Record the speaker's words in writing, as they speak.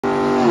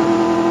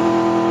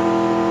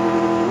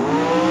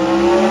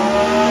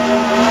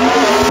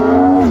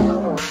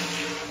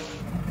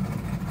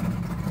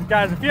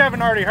Guys, if you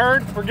haven't already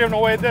heard, we're giving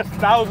away this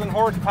 1,000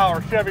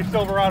 horsepower Chevy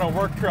Silverado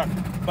work truck.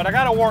 But I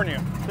gotta warn you,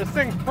 this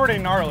thing's pretty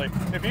gnarly.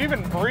 If you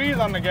even breathe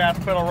on the gas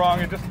pedal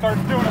wrong, it just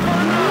starts doing it.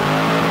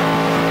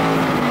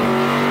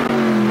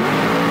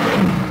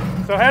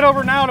 So head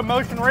over now to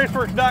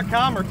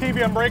motionraceworks.com or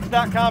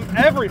tbmbrakes.com.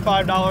 Every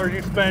 $5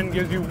 you spend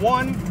gives you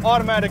 1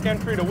 automatic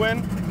entry to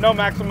win. No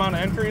max amount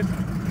of entries.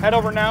 Head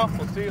over now.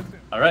 We'll see you soon.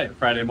 All right,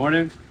 Friday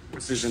morning.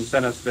 Precision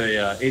sent us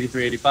the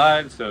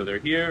 8385, so they're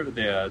here.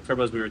 The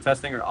turbos we were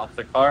testing are off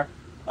the car.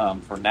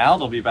 For now,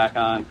 they'll be back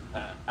on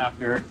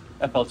after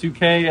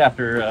FL2K,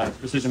 after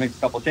Precision makes a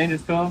couple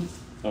changes to them.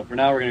 So for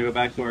now, we're going to go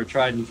back to our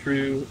tried and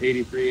true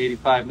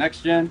 8385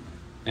 next gen.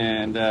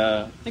 And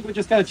I think we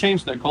just got to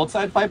change the cold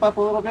side pipe up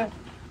a little bit.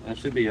 That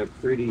should be a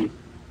pretty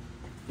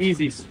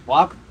easy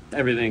swap,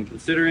 everything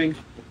considering.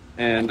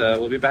 And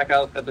we'll be back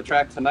out at the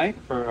track tonight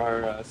for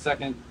our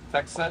second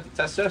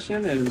test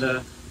session.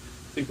 And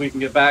see if we can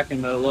get back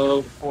in the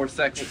low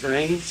 4-second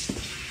range,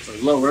 or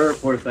lower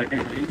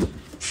 4-second range.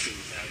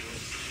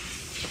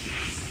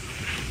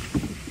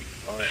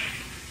 All right.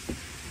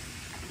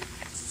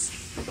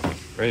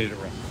 Ready to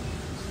run.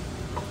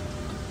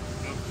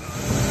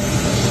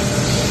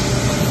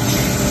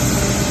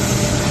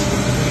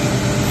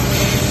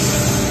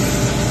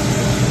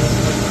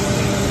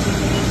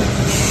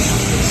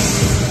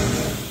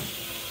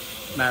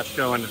 Matt's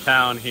going to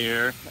town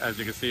here. As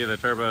you can see, the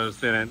turbos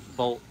didn't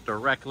bolt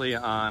directly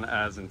on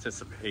as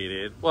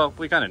anticipated. Well,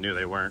 we kind of knew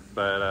they weren't,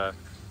 but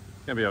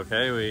it's gonna be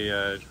okay. We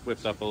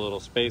whipped up a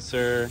little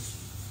spacer,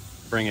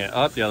 bring it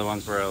up. The other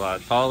ones were a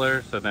lot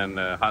taller, so then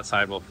the hot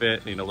side will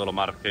fit. Need a little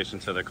modification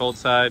to the cold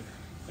side,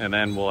 and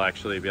then we'll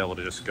actually be able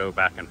to just go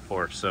back and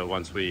forth. So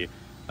once we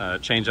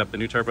change up the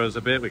new turbos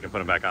a bit, we can put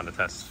them back on the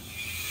test.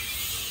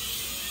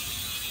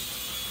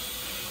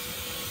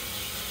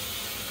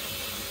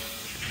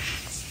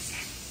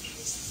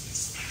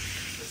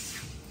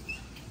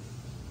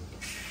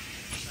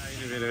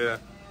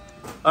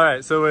 All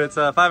right, so it's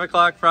 5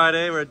 o'clock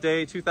Friday. We're at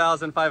day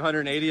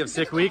 2,580 of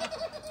sick week,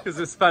 because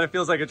this kind of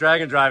feels like a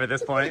drag and drive at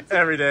this point.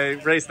 Every day,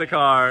 race the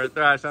car,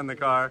 thrash on the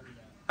car.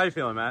 How you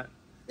feeling, Matt?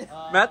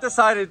 Matt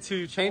decided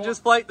to change his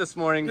flight this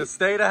morning to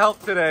stay to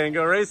help today and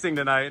go racing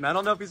tonight. And I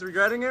don't know if he's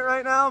regretting it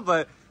right now,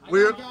 but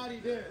we're,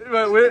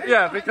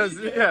 because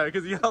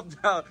he helped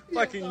out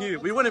fucking you.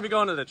 We wouldn't be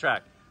going to the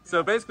track.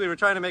 So basically, we're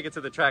trying to make it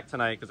to the track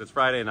tonight because it's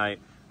Friday night.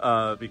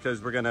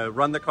 Because we're going to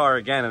run the car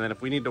again, and then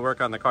if we need to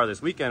work on the car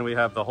this weekend, we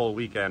have the whole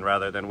weekend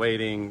rather than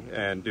waiting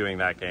and doing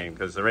that game,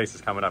 because the race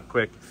is coming up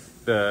quick.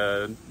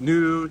 The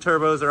new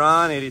turbos are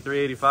on,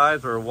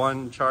 8385s. We're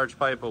 1 charge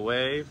pipe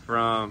away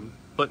from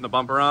putting the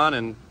bumper on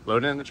and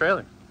loading it in the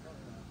trailer.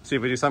 See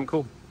if we do something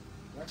cool.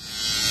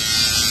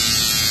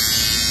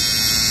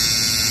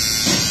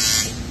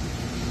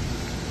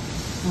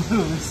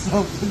 Literally, so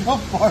look how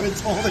far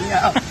it's holding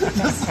out.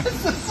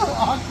 This is so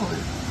awkward.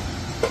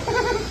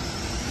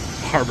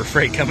 Harbor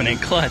Freight coming in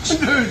clutch. Dude,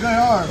 they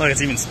are. Look,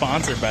 it's even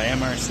sponsored by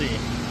MRC.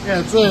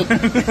 Yeah, that's it.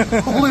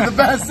 Only the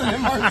best in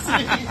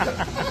MRC.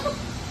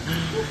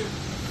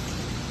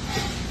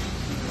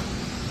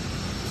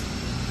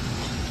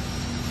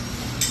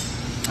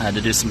 I had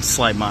to do some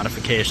slight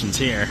modifications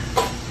here.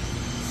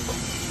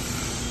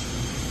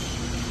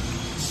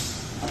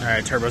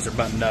 Alright, turbos are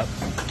buttoned up.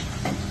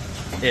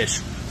 Ish.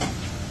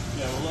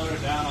 Yeah, we'll load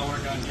it down. I'll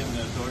work on getting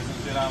the doors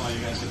and shit on while you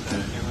guys get the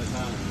cameras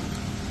on.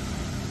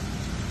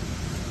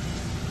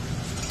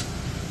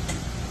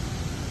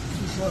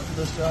 Up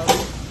for this job.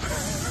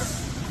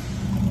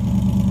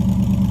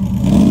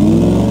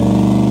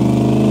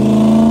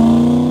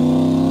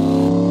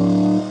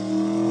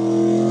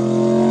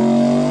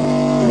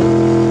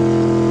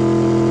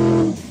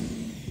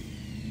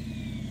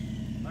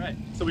 All right,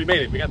 so we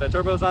made it. We got the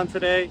turbos on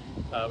today.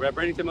 We're at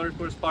Bradenton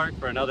Motorsports Park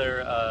for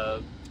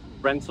another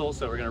rental.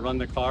 So we're going to run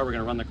the car. We're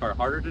going to run the car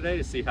harder today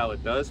to see how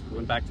it does. We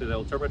went back to the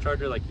old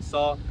turbocharger like you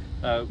saw.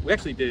 We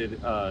actually did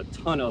a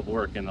ton of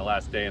work in the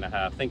last day and a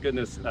half. Thank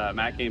goodness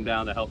Matt came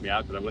down to help me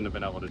out, because I wouldn't have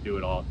been able to do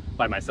it all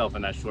by myself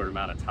in that short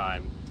amount of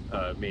time,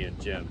 me and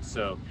Jim.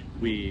 So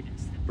we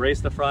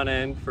braced the front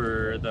end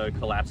for the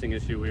collapsing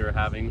issue we were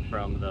having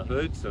from the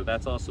hood, so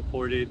that's all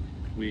supported.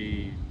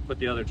 We put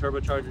the other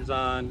turbochargers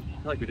on.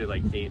 I feel like we did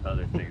like 8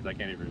 other things. I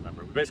can't even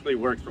remember. We basically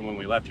worked from when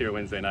we left here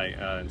Wednesday night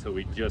until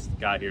we just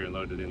got here and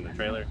loaded in the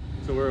trailer.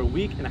 So we're a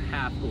week and a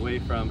half away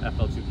from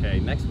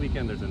FL2K. Next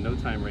weekend, there's a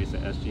no-time race at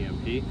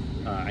SGMP.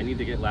 I need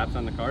to get laps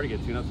on the car to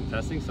get tune-ups and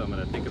testing, so I'm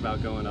going to think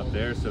about going up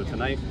there. So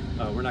tonight,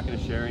 we're not going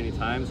to share any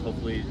times.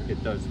 Hopefully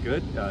it does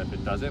good. If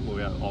it doesn't, we'll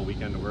have all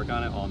weekend to work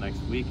on it, all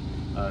next week.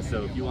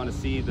 So if you want to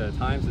see the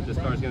times that this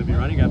car is going to be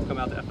running, you have to come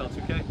out to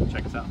FL2K and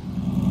check us out.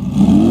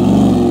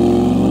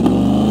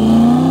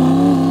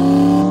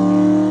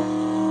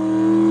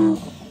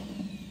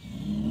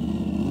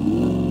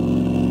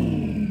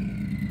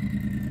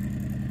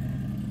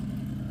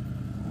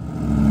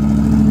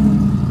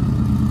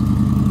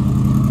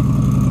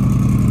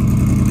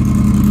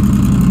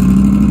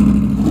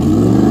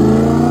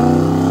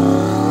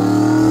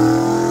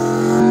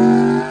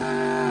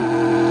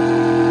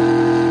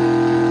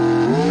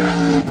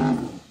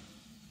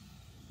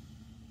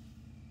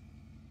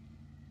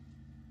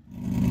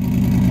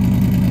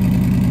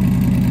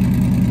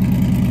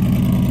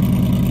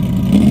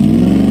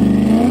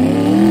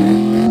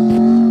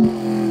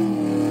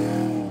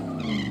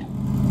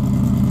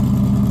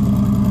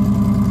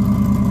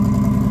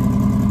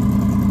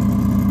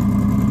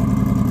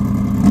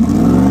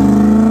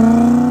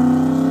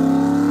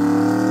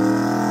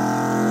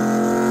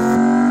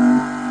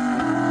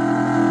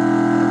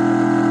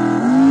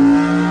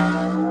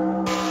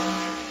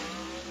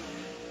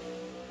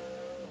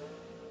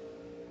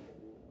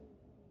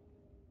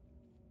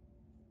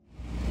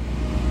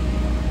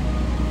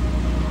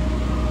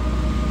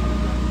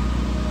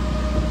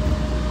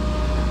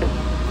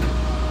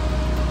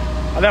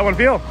 How'd that one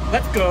feel?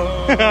 Let's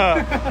go.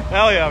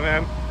 Hell yeah,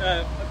 man.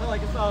 I felt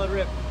like a solid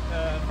rip.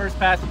 First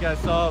pass you guys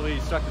saw, we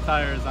struck the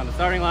tires on the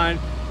starting line.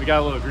 We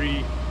got a little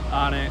gree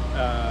on it.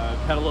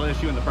 Had a little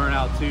issue in the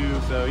burnout too.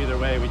 So either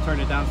way, we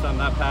turned it down some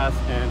that pass,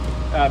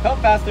 and felt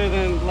faster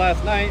than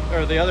last night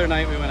or the other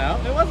night we went out.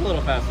 It was a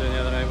little faster than the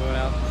other night we went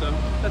out. So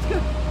that's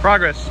good.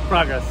 Progress.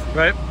 Progress.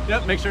 Right?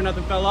 Yep. Make sure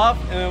nothing fell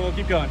off, and then we'll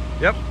keep going.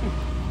 Yep.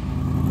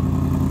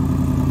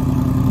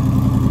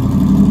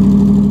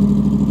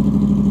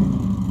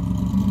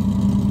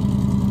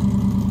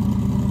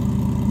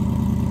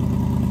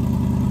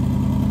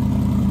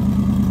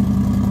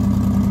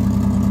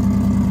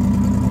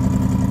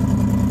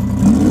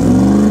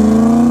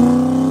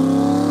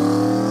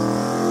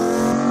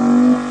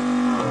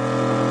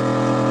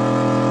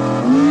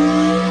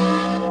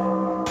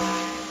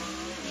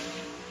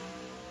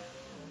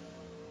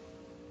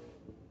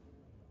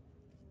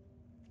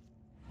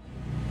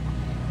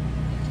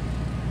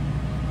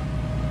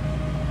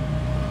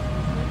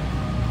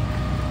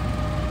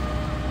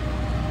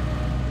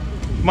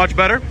 Much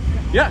better?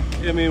 Yeah,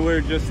 I mean, we're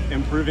just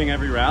improving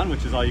every round,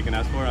 which is all you can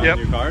ask for on a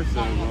new car.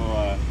 So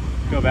we'll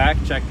go back,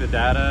 check the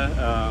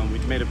data. We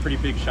made a pretty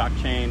big shock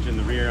change in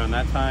the rear on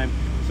that time,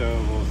 so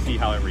we'll see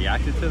how it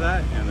reacted to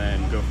that, and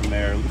then go from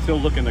there. Still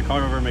looking the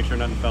car over, make sure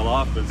nothing fell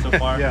off, but so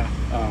far,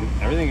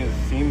 everything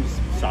seems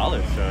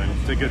solid. So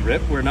it's a good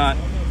rip. We're not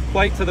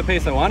quite to the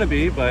pace I want to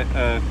be, but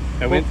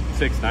I went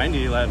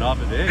 690, letting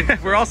off a day.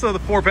 We're also the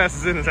 4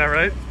 passes in, is that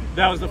right?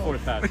 That was the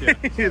 4th pass,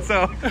 yeah.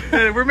 So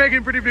we're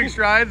making pretty big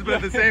strides, but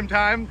at the same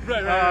time,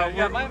 right.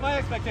 Yeah, my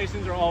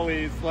expectations are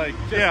always like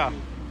just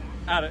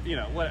out of, you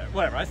know,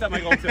 whatever. I set my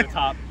goal to the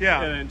top,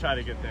 and then try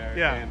to get there.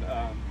 Yeah. And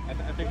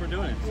I think we're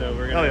doing it. So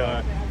we're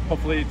gonna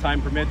hopefully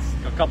time permits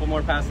a couple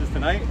more passes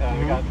tonight.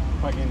 We got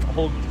fucking a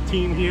whole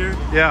team here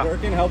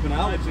working, helping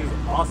out, which is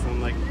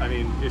awesome. Like, I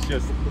mean, it's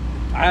just,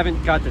 I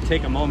haven't got to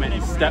take a moment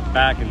and step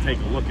back and take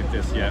a look at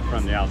this yet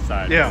from the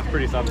outside. Yeah. It's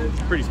pretty something.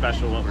 It's pretty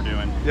special what we're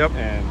doing. Yep.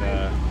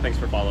 And thanks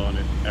for following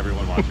it,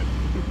 everyone watching.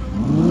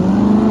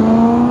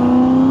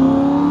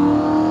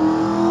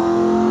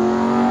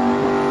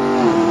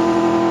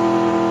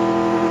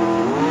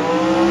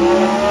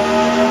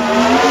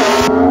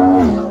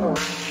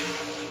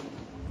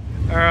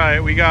 All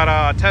right, we got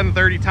a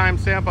 10:30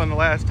 timestamp on the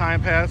last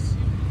time pass.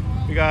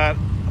 We got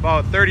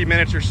about 30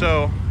 minutes or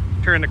so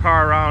to turn the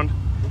car around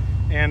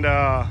and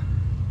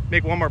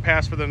make one more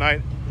pass for the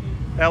night.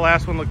 That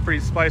last one looked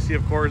pretty spicy,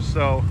 of course,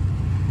 so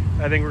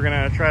I think we're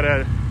gonna try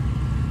to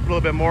put a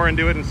little bit more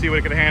into it and see what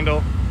it can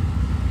handle.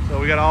 So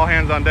we got all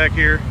hands on deck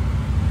here,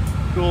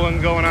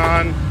 cooling going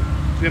on,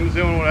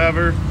 zoom,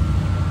 whatever.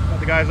 Got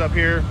the guys up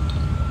here.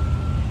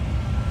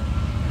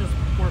 Just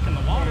working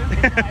the water. Put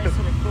the ice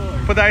in the cooler.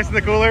 Put the ice in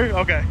the cooler?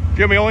 Okay.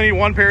 Jim, we only need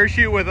 1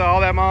 parachute with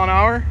all that mile an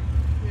hour?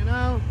 You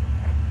know,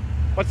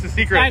 what's the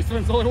secret? nice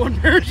one's only 1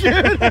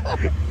 parachute.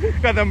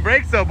 Got them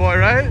brakes though, boy,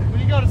 right? When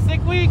you go to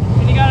sick week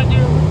and you gotta do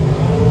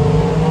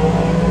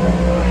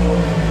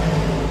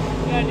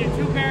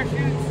 2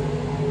 parachutes.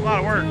 A lot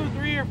of work. 2,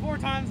 3, or 4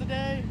 times a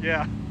day.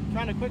 Yeah.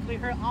 Trying to quickly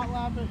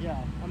outlap it.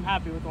 Yeah, I'm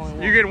happy with only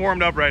 1. You're getting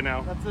warmed up right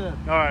now. That's it.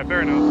 All right,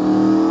 fair enough.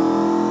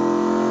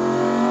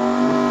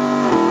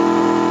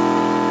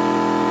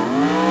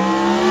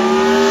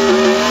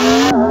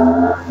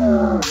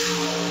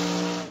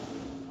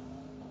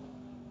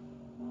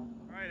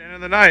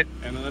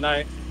 End of the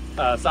night.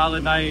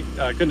 Solid night.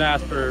 Couldn't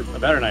ask for a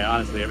better night,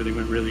 honestly. Everything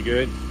went really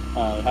good.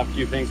 Have a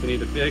few things we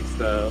need to fix.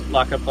 The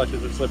lockup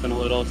clutches are slipping a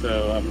little,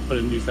 so I'm gonna put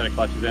a new set of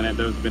clutches in it.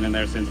 Those have been in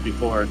there since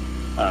before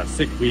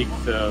 6 weeks,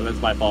 so that's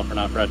my fault for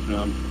not freshening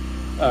them.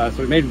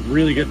 So we made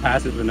really good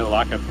passes with no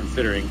lockup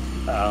considering.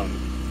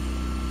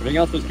 Everything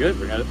else was good.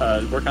 We're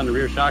gonna work on the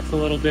rear shocks a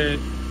little bit,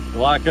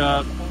 lock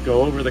up,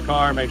 go over the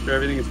car, make sure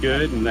everything is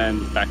good, and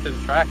then back to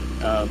the track.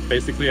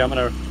 Basically, I'm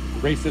gonna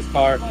race this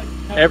car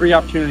every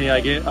opportunity I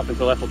get up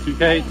until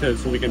FL2K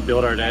so we can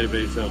build our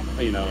database of,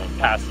 you know,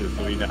 passes.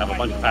 So we have a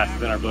bunch of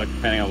passes in our book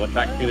depending on what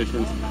track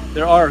conditions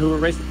there are who are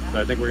racing. So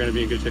I think we're going to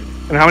be in good shape.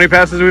 And how many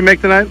passes did we make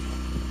tonight?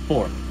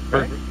 4.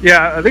 Right?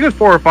 Yeah, I think it was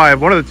 4 or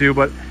 5, one of the two.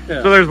 But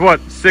so there's what,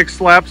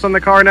 6 laps on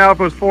the car now? If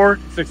it was 4,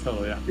 6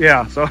 total, yeah.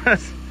 Yeah, so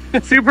that's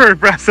super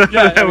impressive.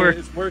 Yeah, I mean,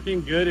 it's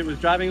working good. It was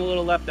driving a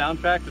little left down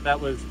track, but that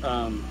was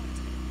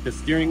the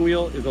steering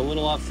wheel is a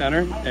little off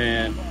center,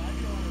 and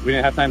we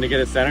didn't have time to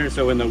get it centered.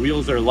 So when the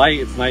wheels are light,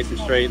 it's nice and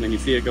straight, and then you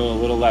see it go a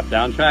little left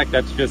down track.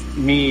 That's just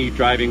me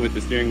driving with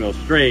the steering wheel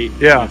straight.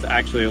 Yeah, it's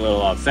actually a little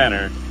off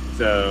center.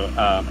 So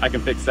I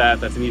can fix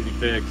that. That's an easy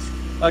fix.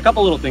 A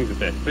couple little things to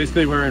fix.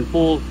 Basically, we're in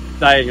full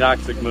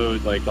diagnostic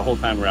mode like the whole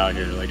time we're out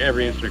here. Like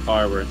every inch of the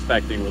car, we're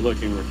inspecting, we're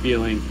looking, we're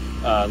feeling,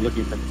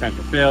 looking for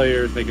potential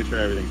failures, making sure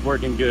everything's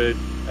working good,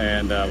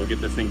 and we'll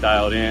get this thing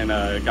dialed in.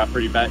 It got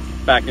pretty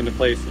back into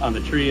place on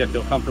the tree. I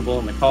feel comfortable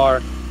in the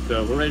car,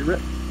 so we're ready to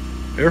rip.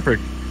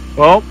 Perfect.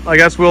 Well, I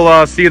guess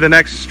we'll see the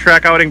next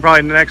track outing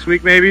probably next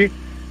week, maybe.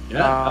 Yeah,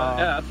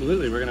 yeah,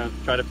 absolutely. We're gonna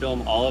try to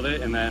film all of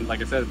it, and then,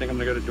 like I said, I think I'm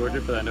gonna go to Georgia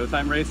for that no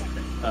time race.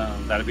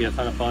 That'd be a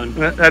ton of fun.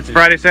 That's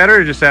Friday,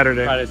 Saturday, or just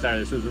Saturday? Friday,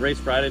 Saturday. So it's a race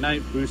Friday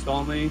night, boost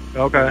only.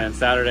 Okay. And then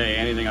Saturday,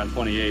 anything on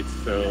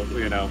 28th. So,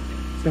 you know,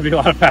 it's going to be a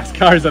lot of fast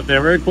cars up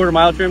there. We're in quarter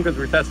mile trim because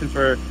we're testing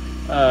for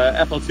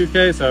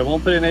FL2K, so I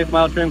won't put in 8th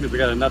mile trim because we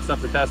got enough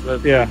stuff to test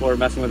with before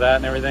messing with that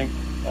and everything.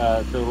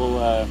 So we'll,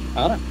 I don't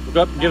know, we'll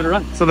go up and give it a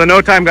run. So the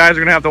no time guys are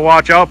gonna have to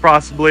watch out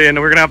possibly, and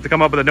we're gonna have to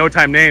come up with a no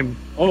time name.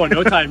 Oh, a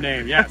no time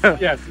name, yes,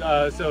 yes.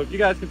 So if you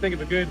guys can think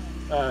of a good,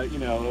 you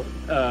know,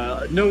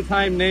 no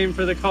time name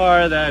for the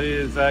car that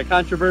is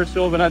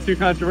controversial, but not too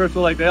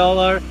controversial like they all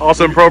are.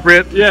 Also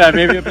appropriate. Yeah,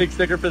 maybe a big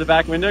sticker for the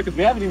back window because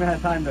we haven't even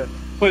had time to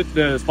put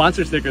the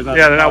sponsor stickers on.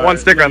 Yeah, they're not one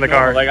sticker on the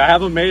car. Like I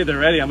have them made, they're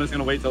ready. I'm just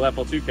gonna wait till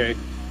FL2K,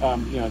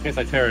 you know, in case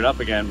I tear it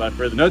up again. But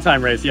for the no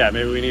time race, yeah,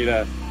 maybe we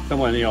need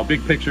someone, you know,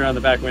 big picture on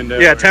the back window.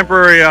 Yeah,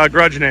 temporary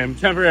grudge name.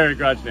 Temporary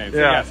grudge name. So,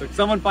 yeah. So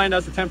someone find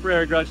us a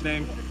temporary grudge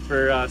name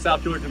for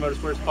South Georgia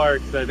Motorsports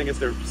Park. So I think it's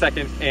their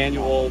 2nd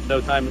annual no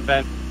time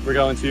event we're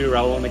going to.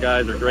 Raul and the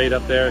guys are great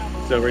up there,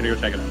 so we're gonna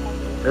go check it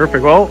out.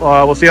 Perfect. Well,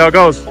 we'll see how it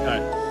goes. All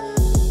right.